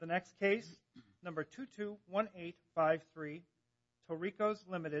next case, number 221853, To-Ricos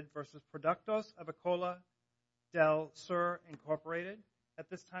Limited versus Productos Avicolas del Sur Incorporated. At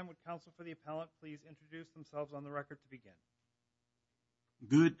this time, would counsel for the appellant please introduce themselves on the record to begin?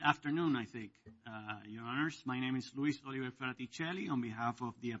 Good afternoon, I think, Your Honors. My name is Luis Oliver Fraticelli on behalf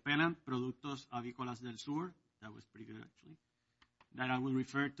of the appellant, Productos Avicolas del Sur. That was pretty good, actually. That I will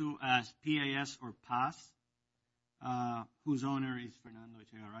refer to as PAS or PAS, whose owner is Fernando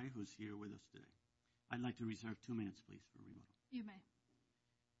Echegaray, who's here with us today. I'd like to reserve 2 minutes, please, for rebuttal. You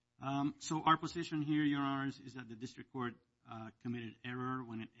may. So our position here, Your Honors, is that the district court committed error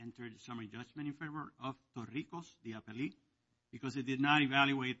when it entered summary judgment in favor of To-Ricos, the appellee, because it did not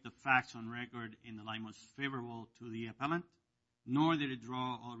evaluate the facts on record in the light most favorable to the appellant, nor did it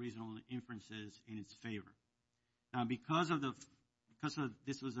draw all reasonable inferences in its favor. Now, because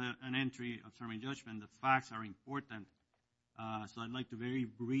this was an entry of summary judgment, the facts are important. So I'd like to very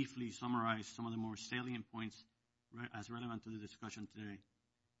briefly summarize some of the more salient points as relevant to the discussion today.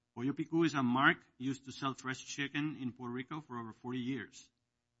 Pollo Picú is a mark used to sell fresh chicken in Puerto Rico for over 40 years.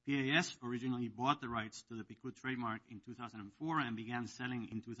 PAS originally bought the rights to the Picú trademark in 2004 and began selling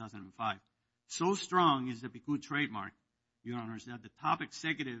in 2005. So strong is the Picú trademark, Your Honors, that the top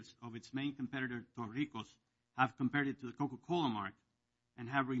executives of its main competitor, To-Ricos, have compared it to the Coca-Cola mark and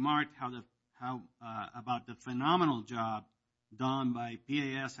have remarked about the phenomenal job done by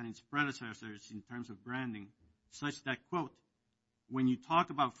PAS and its predecessors in terms of branding, such that, quote, when you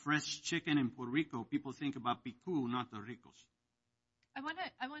talk about fresh chicken in Puerto Rico, people think about Picú, not To-Ricos. I want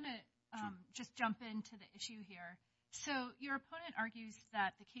to just jump into the issue here. So your opponent argues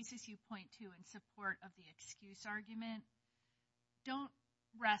that the cases you point to in support of the excuse argument don't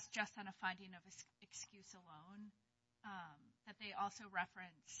rest just on a finding of excuse alone, that they also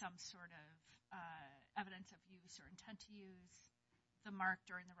reference some sort of evidence of use or intent to use the mark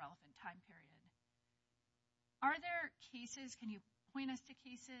during the relevant time period. Are there cases, can you point us to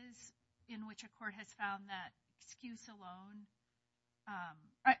cases in which a court has found that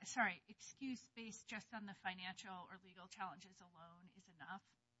excuse based just on the financial or legal challenges alone is enough?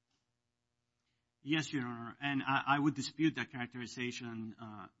 Yes, Your Honor, and I would dispute that characterization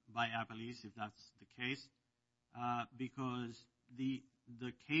by appellees if that's the case, because the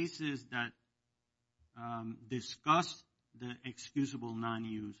cases that discuss the excusable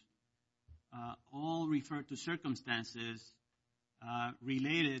non-use all refer to circumstances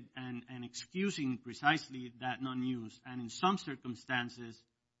related and excusing precisely that non-use. And in some circumstances,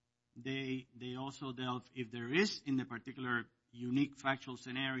 they also delve, if there is in the particular unique factual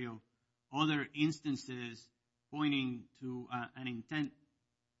scenario, other instances pointing to an intent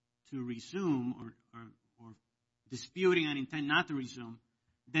to resume or disputing an intent not to resume,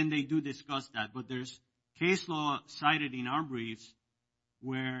 then they do discuss that. But there's case law cited in our briefs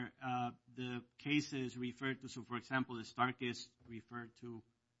where the cases refer to, so for example, the Starkist referred to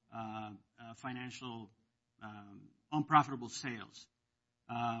financial unprofitable sales.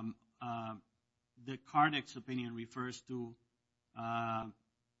 The Cardex opinion refers to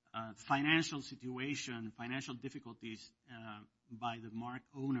financial situation, financial difficulties by the mark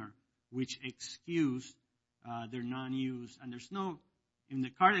owner, which excuse their non-use. And there's no, in the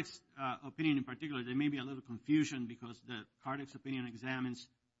Cardex opinion in particular, there may be a little confusion because the Cardex opinion examines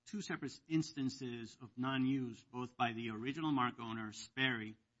two separate instances of non-use, both by the original mark owner,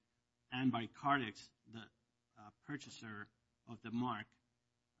 Sperry, and by Cardex, the purchaser of the mark.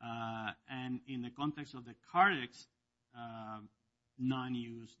 And in the context of the Cardex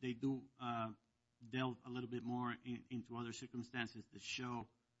non-use, they do delve a little bit more into other circumstances that show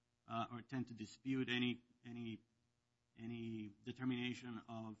or tend to dispute any determination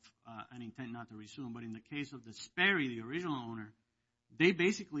of an intent not to resume. But in the case of the Sperry, the original owner, they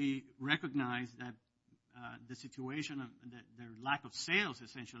basically recognize that the situation, their lack of sales,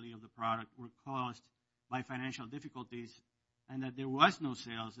 essentially, of the product were caused by financial difficulties and that there was no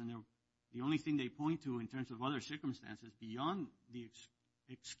sales. And the only thing they point to in terms of other circumstances beyond the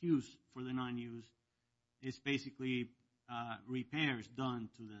excuse for the non-use is basically repairs done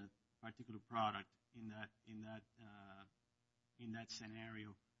to the particular product in that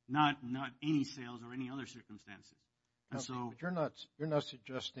scenario, not any sales or any other circumstances. And so, but you're not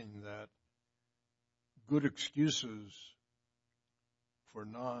suggesting that good excuses for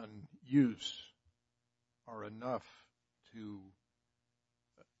non-use are enough to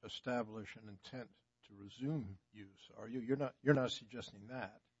establish an intent to resume use, are you? You're not suggesting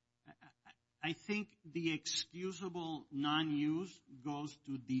that. I think the excusable non-use goes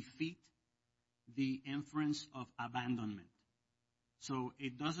to defeat the inference of abandonment. So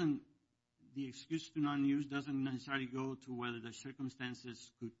it doesn't, the excuse to non-use doesn't necessarily go to whether the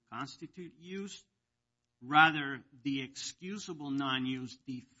circumstances could constitute use. Rather, the excusable non-use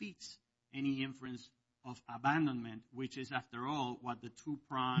defeats any inference of abandonment, which is, after all, what the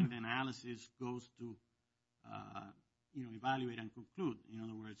two-pronged analysis goes to evaluate and conclude. In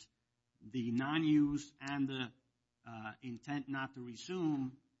other words, the non-use and the intent not to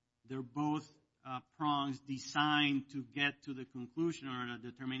resume, they're both prongs designed to get to the conclusion or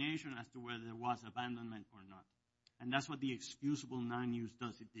the determination as to whether there was abandonment or not. And that's what the excusable non-use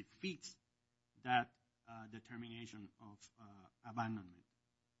does. It defeats that determination of abandonment.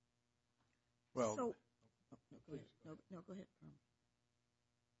 Well, go ahead.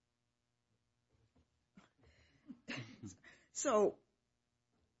 So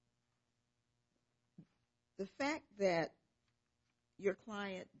the fact that your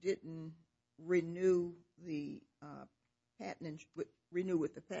client didn't renew the renew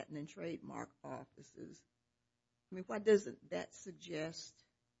with the Patent and Trademark offices, I mean, why doesn't that suggest,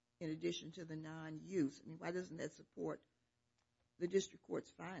 in addition to the non-use, I mean, why doesn't that support the district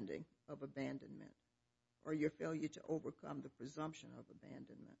court's finding of abandonment or your failure to overcome the presumption of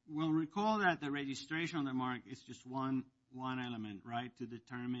abandonment? Well, recall that the registration of the mark is just one element, right, to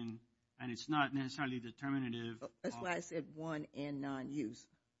determine, and it's not necessarily determinative. That's why I said one and non-use.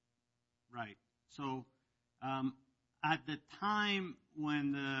 Right. So at the time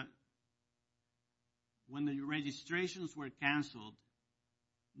when the registrations were canceled,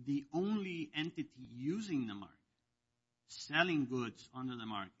 the only entity using the mark, selling goods under the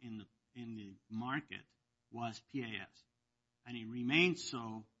mark in the market, was PAS, and it remained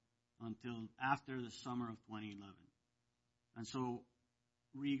so until after the summer of 2011. And so,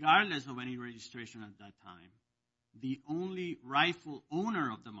 regardless of any registration at that time, the only rightful owner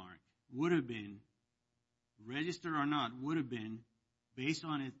of the mark would have been, registered or not, would have been, based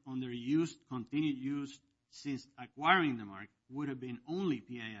on their use, continued use since acquiring the mark, would have been only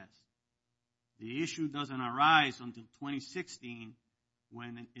PAS. The issue doesn't arise until 2016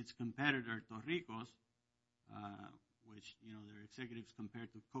 when its competitor, To-Ricos, which, their executives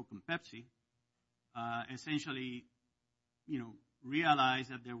compared to Coke and Pepsi, essentially, realized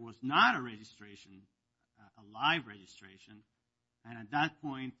that there was not a registration, a live registration, and at that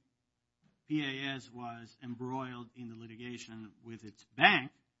point, PAS was embroiled in the litigation with its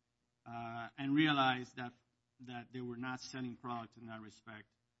bank and realized that they were not selling products in that respect,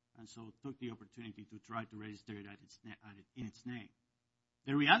 and so took the opportunity to try to register it in its name.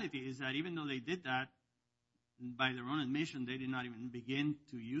 The reality is that even though they did that, by their own admission, they did not even begin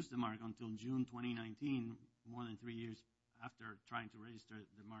to use the mark until June 2019, more than 3 years after trying to register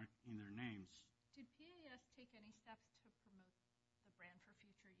the mark in their names. Did PAS take any steps to promote the brand for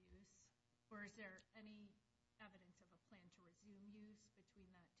future use, or is there any evidence of a plan to resume use between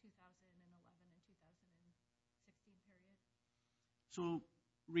that 2011 and 2016 period? So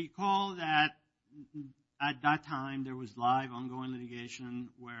recall that at that time there was live ongoing litigation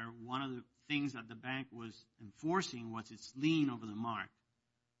where one of the things that the bank was enforcing was its lien over the mark.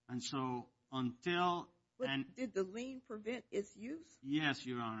 And so until... did the lien prevent its use? Yes,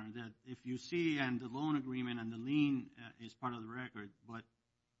 Your Honor. That if you see, and the loan agreement and the lien is part of the record. But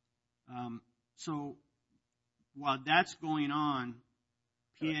so while that's going on,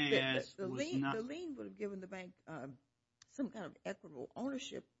 PAS was not... The lien would have given the bank some kind of equitable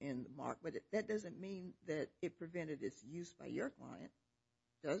ownership in the mark, but that doesn't mean that it prevented its use by your client,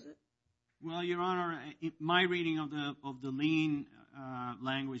 does it? Well, Your Honor, my reading of the lien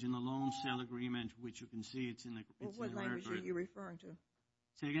language in the loan sale agreement, which you can see, it's in the record. What language are you referring to?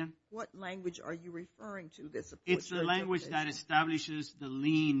 Say again? What language are you referring to that supports your interpretation? It's the language that establishes the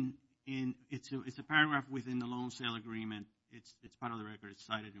lien in. It's a paragraph within the loan sale agreement. It's part of the record. It's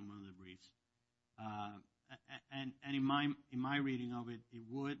cited in one of the briefs. And in my reading of it, it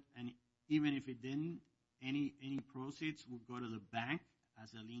would, and even if it didn't, any proceeds would go to the bank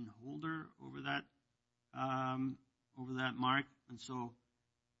as a lien holder over that mark, and so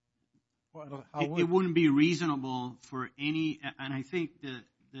it wouldn't be reasonable for any. And I think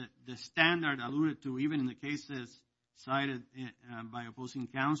the standard alluded to, even in the cases cited by opposing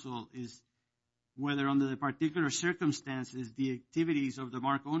counsel, is whether under the particular circumstances the activities of the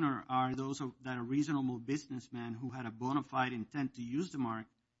mark owner are those that a reasonable businessman who had a bona fide intent to use the mark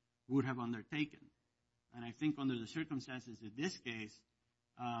would have undertaken. And I think under the circumstances in this case,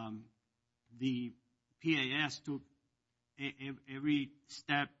 the PAS took every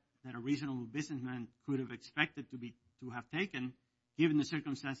step that a reasonable businessman could have expected to have taken, given the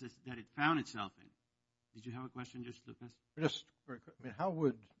circumstances that it found itself in. Did you have a question, Judge Lucas? Just very quick. I mean, how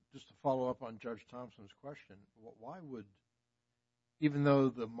would, just to follow up on Judge Thompson's question, why would, even though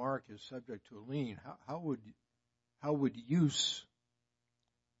the mark is subject to a lien, how would use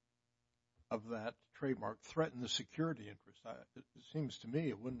of that trademark threaten the security interest? It seems to me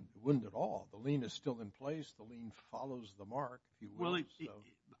it wouldn't at all. The lien is still in place. The lien follows the mark, if you will. Well,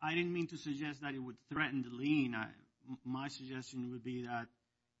 I didn't mean to suggest that it would threaten the lien. My suggestion would be that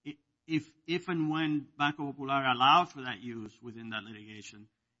if and when Banco Popular allowed for that use within that litigation,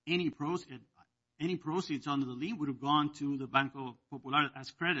 any proceeds under the lien would have gone to the Banco Popular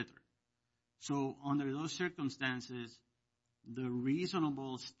as creditor. So under those circumstances, the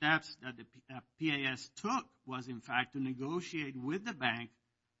reasonable steps that the PAS took was, in fact, to negotiate with the bank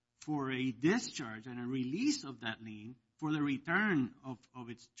for a discharge and a release of that lien for the return of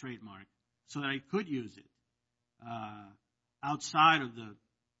its trademark so that it could use it outside of the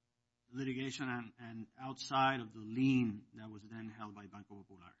litigation and outside of the lien that was then held by Banco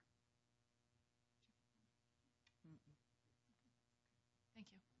Popular. Thank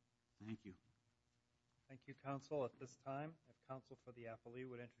you. Thank you. Thank you, counsel. At this time, if counsel for the appellee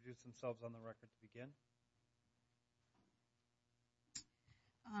would introduce themselves on the record to begin.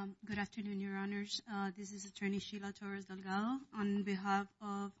 Good afternoon, Your Honors. This is Attorney Sheila Torres Delgado on behalf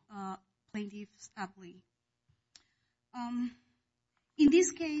of plaintiff's appellee. In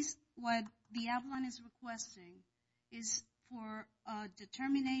this case, what the appellant is requesting is for a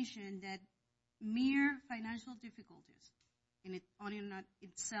determination that mere financial difficulties in and of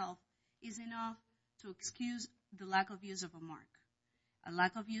itself is enough to excuse the lack of use of a mark, a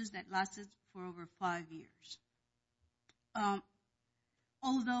lack of use that lasted for over 5 years.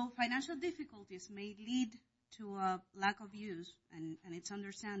 Although financial difficulties may lead to a lack of use, and it's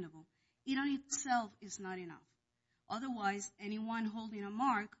understandable, it on itself is not enough. Otherwise, anyone holding a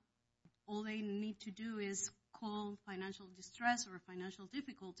mark, all they need to do is call financial distress or financial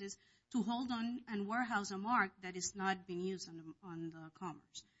difficulties to hold on and warehouse a mark that is not being used on the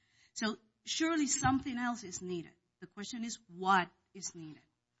commerce. So surely something else is needed. The question is, what is needed?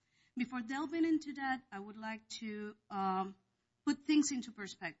 Before delving into that, I would like to put things into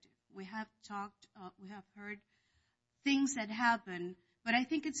perspective. We have heard things that happen, but I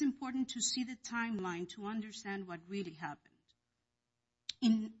think it's important to see the timeline to understand what really happened.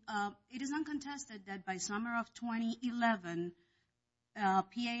 It is uncontested that by summer of 2011,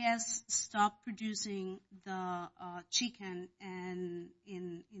 PAS stopped producing the chicken in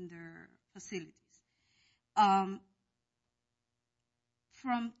their facilities. From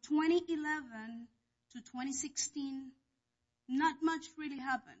 2011 to 2016, not much really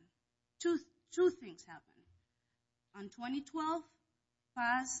happened. Two things happened. On 2012,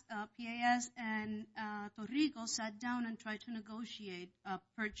 PAS and To-Ricos sat down and tried to negotiate a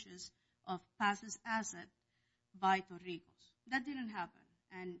purchase of PAS's asset by To-Ricos. That didn't happen.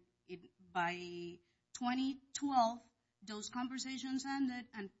 And by 2012, those conversations ended,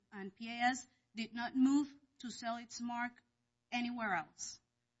 and PAS did not move to sell its mark anywhere else,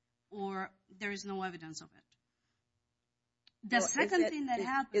 or there is no evidence of it. The second thing that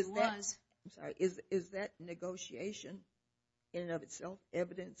happened was... I'm sorry, is that negotiation in and of itself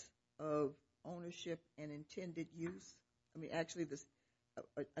evidence of ownership and intended use? I mean, actually,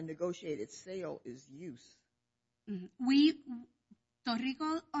 a negotiated sale is use. Mm-hmm.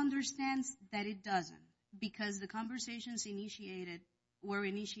 To-Ricos understands that it doesn't, because the conversations were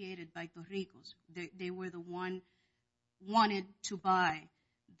initiated by To-Ricos. They were the one wanted to buy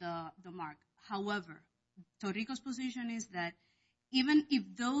the mark. However, To-Ricos' position is that even if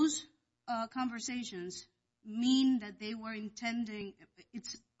those conversations mean that they were intending,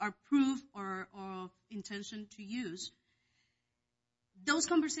 are proof or intention to use, those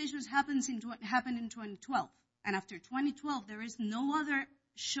conversations happened in 2012. And after 2012, there is no other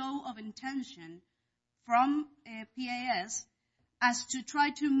show of intention from PAS as to try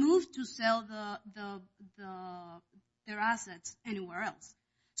to move to sell their assets anywhere else.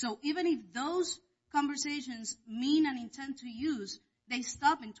 So even if those conversations mean an intent to use, they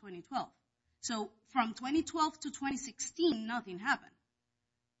stop in 2012. So from 2012 to 2016, nothing happened.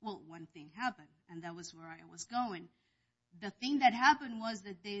 Well, one thing happened, and that was where I was going. The thing that happened was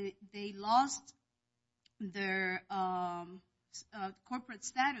that they lost their corporate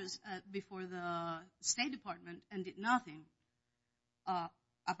status before the State Department and did nothing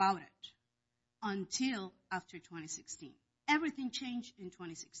about it until after 2016. Everything changed in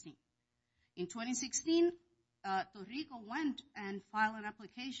 2016. In 2016, To-Ricos went and filed an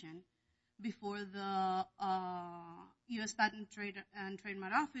application before the U.S. Patent and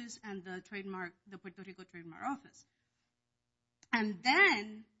Trademark Office and the Puerto Rico Trademark Office. And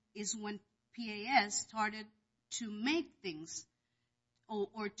then is when PAS started to make things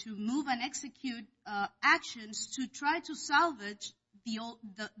or to move and execute actions to try to salvage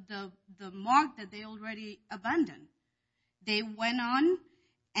the mark that they already abandoned. They went on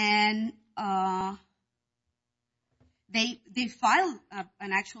and they filed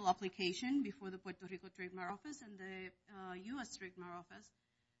an actual application before the Puerto Rico Trademark Office and the U.S. Trademark Office.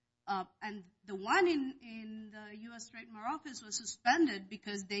 And the one in the U.S. Trademark Office was suspended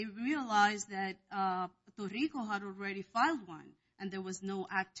because they realized that To-Rico had already filed one, and there was no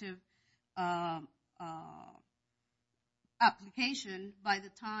active application by the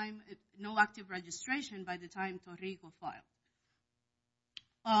time, no active registration by the time To-Rico filed.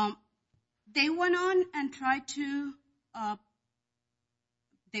 They went on and tried to,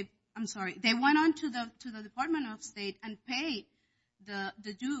 they went on to the Department of State and paid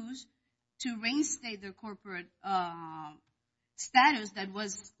the dues to reinstate their corporate status that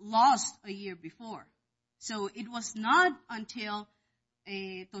was lost a year before. So it was not until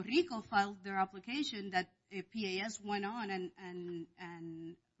To-Rico filed their application that PAS went on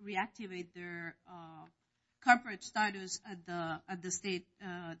and reactivated their corporate status at the State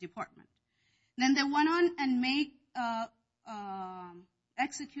Department. Then they went on and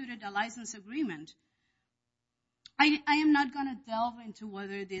executed a license agreement. I am not going to delve into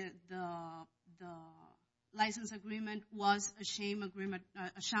whether the license agreement was a sham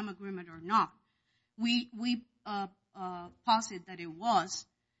agreement or not. We posit that it was,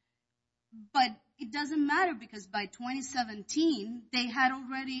 but it doesn't matter because by 2017 they had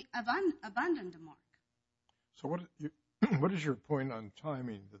already abandoned the mark. So what is your point on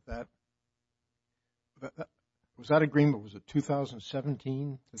timing? That was that agreement? Was it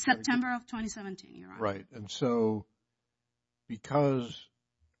 2017? September of 2017. You're right. Right, and so because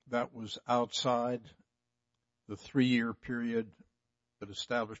that was outside the 3-year period that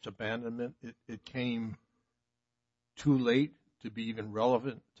established abandonment, it came too late to be even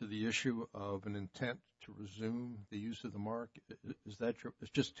relevant to the issue of an intent to resume the use of the mark. Is that true?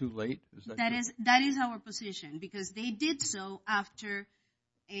 It's just too late? That is our position, because they did so after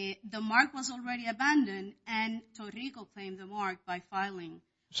the mark was already abandoned and To-Rico claimed the mark by filing.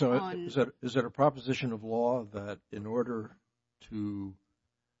 So is it a proposition of law that in order to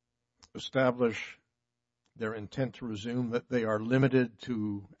establish their intent to resume, that they are limited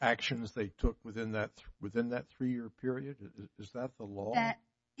to actions they took within that 3-year period? Is that the law?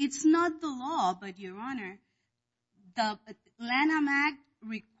 It's not the law, but Your Honor, the Lanham Act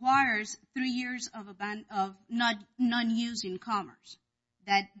requires 3 years of non-use in commerce.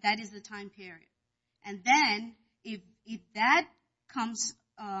 That is the time period. And then if that comes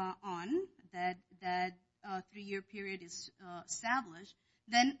on, that 3-year period is established,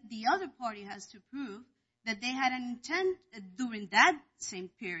 then the other party has to prove that they had an intent during that same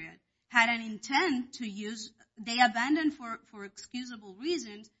period, had an intent to use, they abandoned for excusable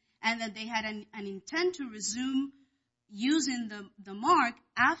reasons, and that they had an intent to resume using the mark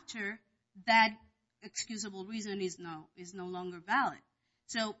after that excusable reason is no longer valid.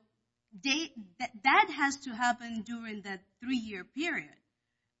 So that has to happen during that 3-year period.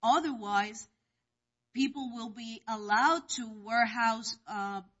 Otherwise, people will be allowed to warehouse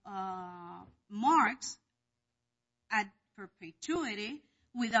marks at perpetuity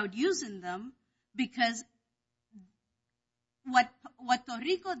without using them, because what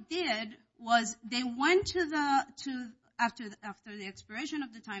To-Rico did was they went after the expiration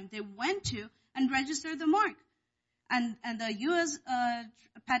of the time, they went to and registered the mark. And the U.S.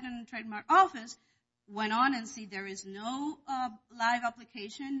 Patent and Trademark Office went on and see there is no live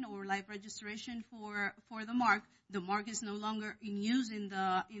application or live registration for the mark. The mark is no longer in use in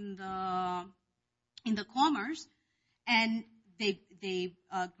the commerce, and they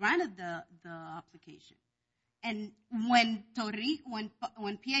granted the application. And when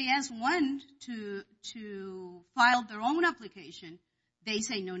PAS went to file their own application, they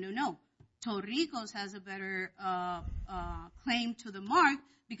say no. To-Ricos has a better claim to the mark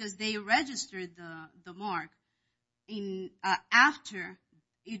because they registered the mark after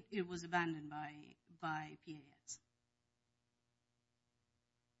it was abandoned by PAS.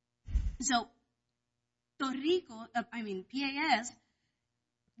 So PAS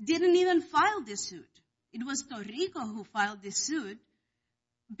didn't even file this suit. It was To-Rico who filed this suit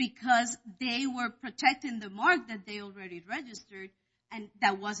because they were protecting the mark that they already registered and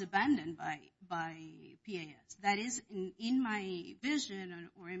that was abandoned by PAS. That is, in my vision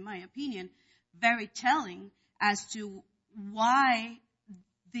or in my opinion, very telling as to why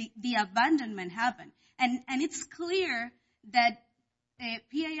the abandonment happened. And it's clear that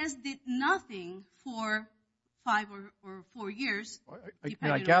PAS did nothing for 5 or 4 years.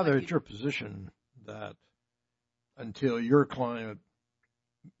 I gather it's your position that until your client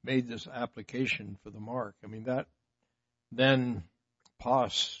made this application for the mark, that then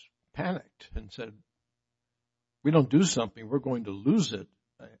POS panicked and said, we don't do something, we're going to lose it.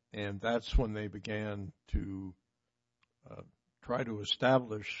 And that's when they began to try to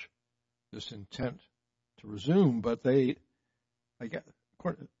establish this intent to resume. But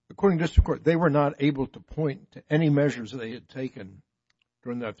according to district court, they were not able to point to any measures they had taken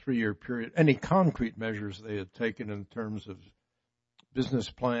during that 3-year period, any concrete measures they had taken in terms of business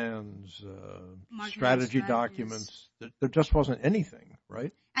plans, strategy documents. There just wasn't anything,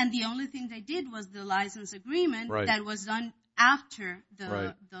 right? And the only thing they did was the license agreement that was done after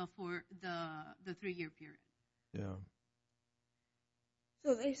the 3-year period. Yeah.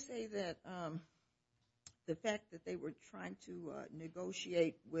 So they say that the fact that they were trying to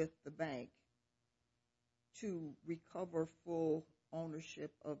negotiate with the bank to recover full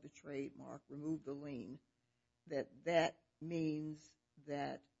ownership of the trademark, remove the lien, that means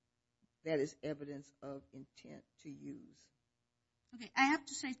that is evidence of intent to use. Okay, I have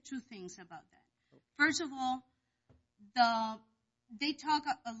to say 2 things about that. First of all, they talk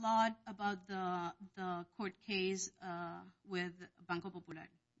a lot about the court case with Banco Popular.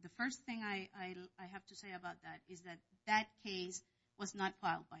 The first thing I have to say about that is that case was not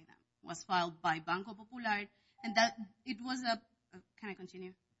filed by them. It was filed by Banco Popular, and that it was a. Can I continue?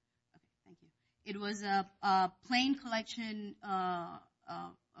 Okay, thank you. It was a plain collection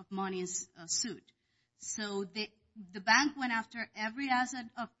of monies suit. So the bank went after every asset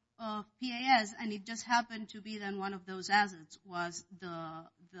of PAS, and it just happened to be that one of those assets was the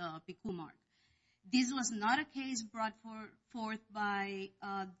PQ mark. This was not a case brought forth by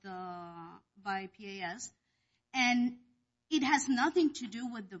PAS, and it has nothing to do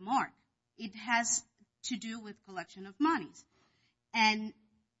with the mark. It has to do with collection of monies. And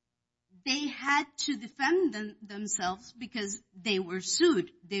they had to defend themselves because they were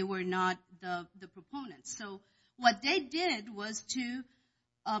sued. They were not the proponents. So what they did was to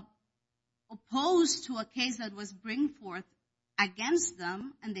oppose to a case that was bring forth against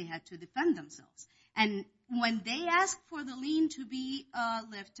them, and they had to defend themselves. And when they asked for the lien to be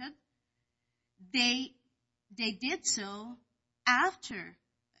lifted, they did so after.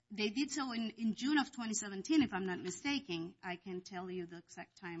 They did so in June of 2017, if I'm not mistaken. I can tell you the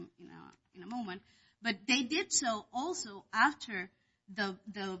exact time in a moment. But they did so also after the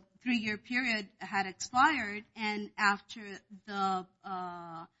 3-year period had expired and after the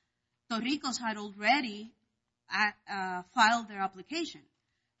To-Ricos had already filed their application.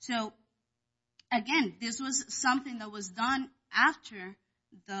 So, again, this was something that was done after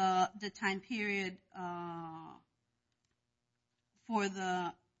the time period for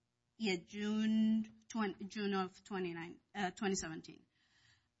the June of 2017.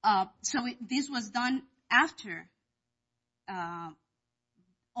 So this was done after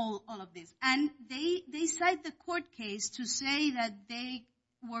all of this. And they cite the court case to say that they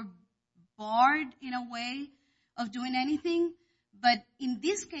were barred in a way of doing anything. But in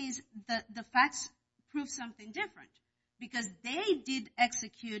this case, the facts prove something different. Because they did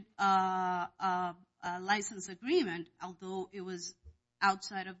execute a license agreement, although it was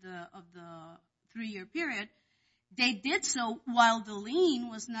outside of the 3-year period. They did so while the lien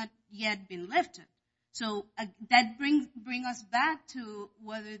was not yet been lifted. So that bring us back to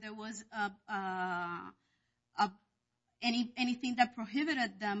whether there was anything that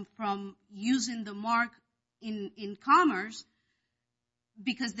prohibited them from using the mark in commerce,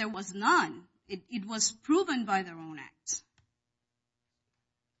 because there was none. It was proven by their own acts.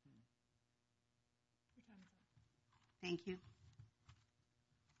 Thank you.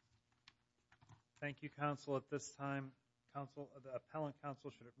 Thank you, counsel. At this time, the appellant counsel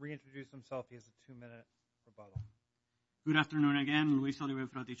should reintroduce himself. He has a 2-minute rebuttal. Good afternoon again. Luis Oliver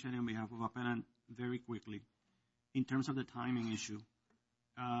Fraticelli on behalf of appellant. Very quickly, in terms of the timing issue,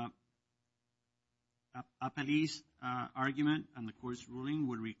 appellee's argument and the court's ruling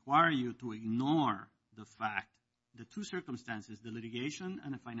would require you to ignore the fact the 2 circumstances, the litigation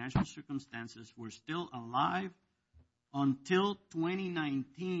and the financial circumstances, were still alive until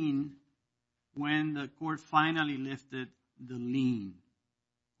 2019, when the court finally lifted the lien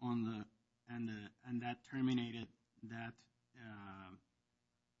on and that terminated that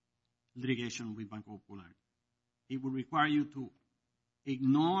litigation with Banco Popular. It would require you to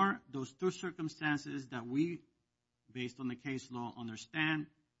ignore those 2 circumstances that we, based on the case law, understand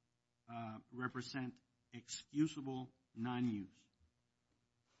represent excusable non-use.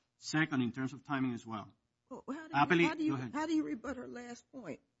 Second, in terms of timing as well. Well, how do you rebut her last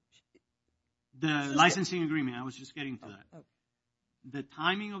point? The licensing agreement, I was just getting to that. Okay. The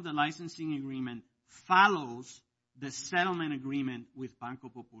timing of the licensing agreement follows the settlement agreement with Banco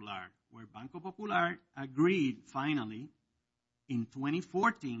Popular, where Banco Popular agreed finally in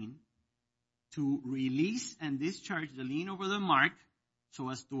 2014 to release and discharge the lien over the mark so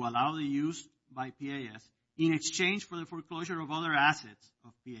as to allow the use by PAS in exchange for the foreclosure of other assets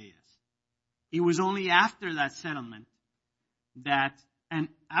of PAS. It was only after that settlement and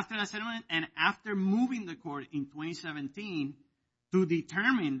after moving the court in 2017 to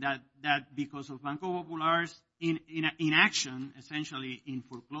determine that because of Banco Popular's inaction, essentially in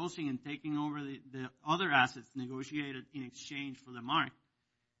foreclosing and taking over the other assets negotiated in exchange for the mark,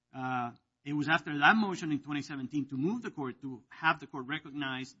 it was after that motion in 2017 to move the court, to have the court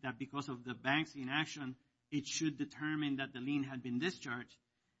recognize that because of the bank's inaction, it should determine that the lien had been discharged,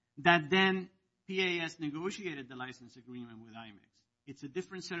 that then PAS negotiated the license agreement with IMEX. It's a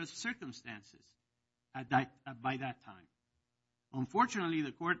different set of circumstances by that time. Unfortunately,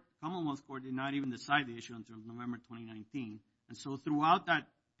 the Commonwealth Court did not even decide the issue until November 2019. And so throughout that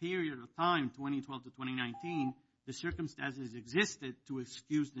period of time, 2012 to 2019, the circumstances existed to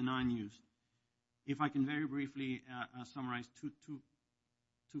excuse the non-use. If I can very briefly summarize two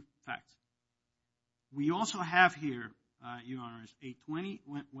facts. We also have here, Your Honors,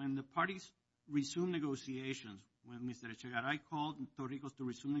 when the parties resumed negotiations, when Mr. Echegaray called To-Ricos to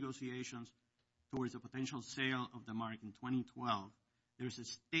resume negotiations towards a potential sale of the mark in 2012, there's a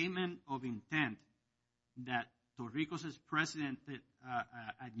statement of intent that To-Ricos' president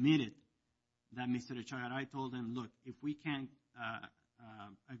admitted that Mr. Echegaray told them, look, if we can't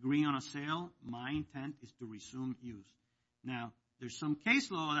agree on a sale, my intent is to resume use. Now, there's some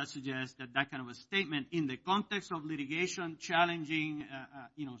case law that suggests that kind of a statement in the context of litigation challenging,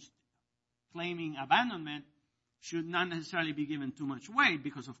 claiming abandonment should not necessarily be given too much weight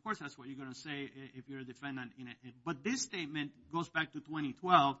because, of course, that's what you're going to say if you're a defendant in it. But this statement goes back to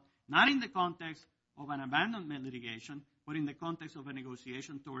 2012, not in the context of an abandonment litigation, but in the context of a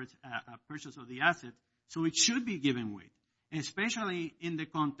negotiation towards a purchase of the asset. So it should be given weight, especially in the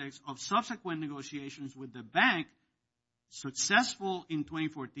context of subsequent negotiations with the bank, successful in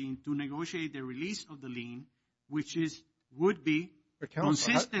 2014 to negotiate the release of the lien, which would be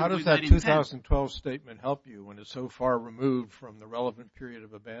consistent how does with that intent. 2012 statement help you when it's so far removed from the relevant period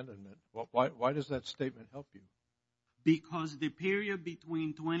of abandonment? Why does that statement help you? Because the period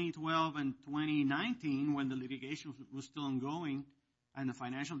between 2012 and 2019, when the litigation was still ongoing and the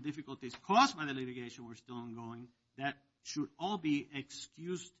financial difficulties caused by the litigation were still ongoing, that should all be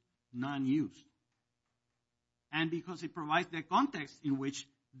excused non-used. And because it provides the context in which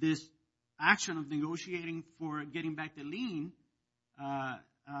this action of negotiating for getting back the lien,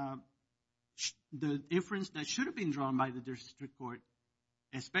 the inference that should have been drawn by the district court,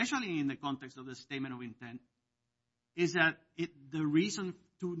 especially in the context of the statement of intent, is that the reason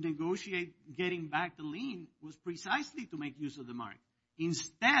to negotiate getting back the lien was precisely to make use of the mark.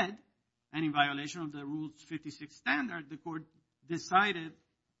 Instead, and in violation of the Rule 56 standard, the court decided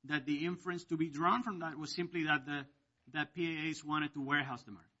that the inference to be drawn from that was simply that PAAs wanted to warehouse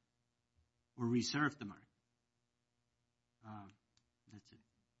the mark or reserve the mark. That's it.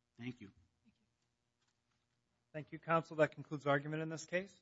 Thank you. Thank you, counsel. That concludes argument in this case.